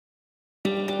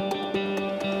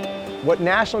What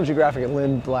National Geographic and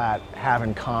Lindblad have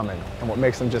in common, and what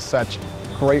makes them just such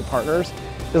great partners,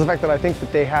 is the fact that I think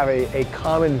that they have a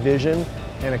common vision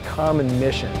and a common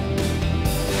mission,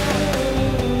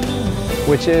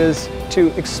 which is to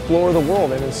explore the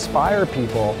world and inspire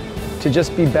people to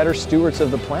just be better stewards of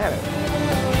the planet.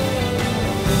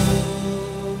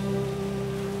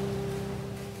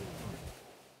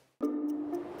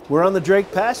 We're on the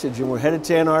Drake Passage and we're headed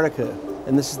to Antarctica.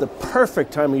 And this is the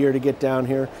perfect time of year to get down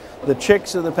here. The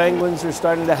chicks of the penguins are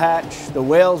starting to hatch, the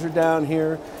whales are down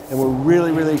here, and we're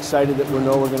really excited that we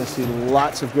know we're going to see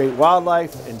lots of great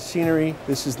wildlife and scenery.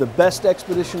 This is the best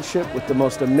expedition ship with the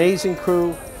most amazing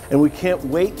crew, and we can't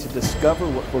wait to discover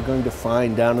what we're going to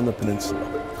find down in the peninsula.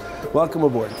 Welcome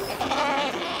aboard.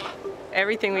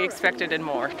 Everything we expected and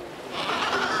more.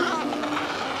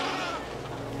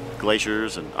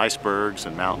 Glaciers and icebergs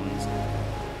and mountains.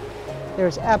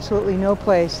 There's absolutely no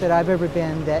place that I've ever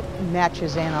been that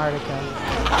matches Antarctica.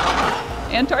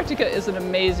 Antarctica is an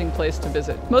amazing place to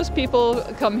visit. Most people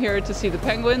come here to see the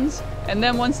penguins, and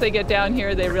then once they get down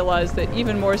here, they realize that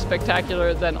even more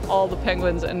spectacular than all the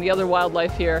penguins and the other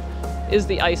wildlife here is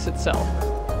the ice itself,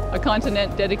 a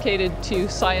continent dedicated to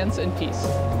science and peace.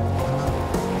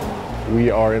 We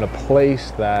are in a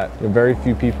place that very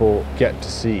few people get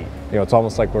to see. It's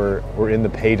almost like we're in the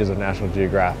pages of National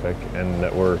Geographic, and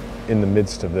that we're in the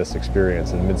midst of this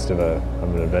experience, in the midst of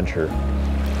an adventure.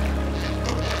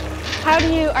 How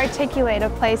do you articulate a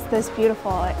place this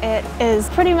beautiful? It is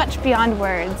pretty much beyond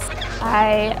words.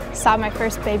 I saw my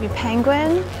first baby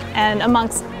penguin, and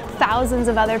amongst thousands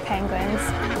of other penguins.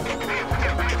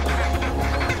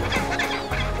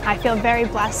 I feel very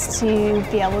blessed to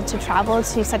be able to travel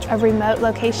to such a remote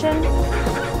location.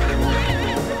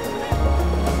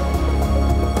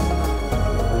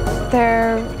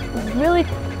 There really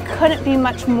couldn't be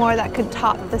much more that could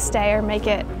top this day or make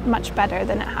it much better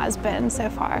than it has been so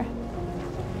far.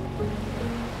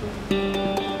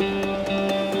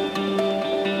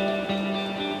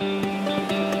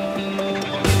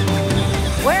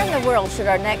 Where in the world should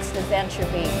our next adventure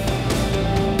be?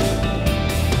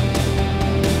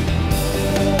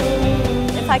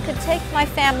 If I could take my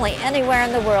family anywhere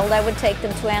in the world, I would take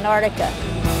them to Antarctica.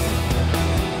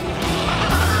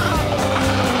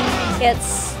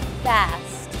 It's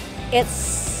vast,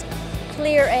 it's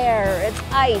clear air, it's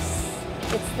ice,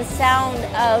 it's the sound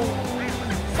of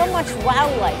so much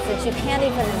wildlife that you can't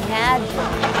even imagine.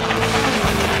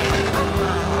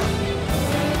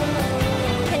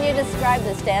 Can you describe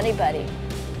this to anybody?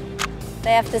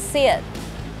 They have to see it.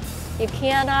 You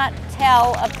cannot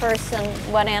tell a person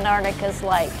what Antarctica is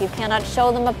like. You cannot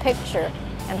show them a picture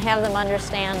and have them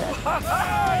understand it.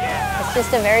 It's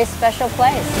just a very special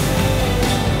place.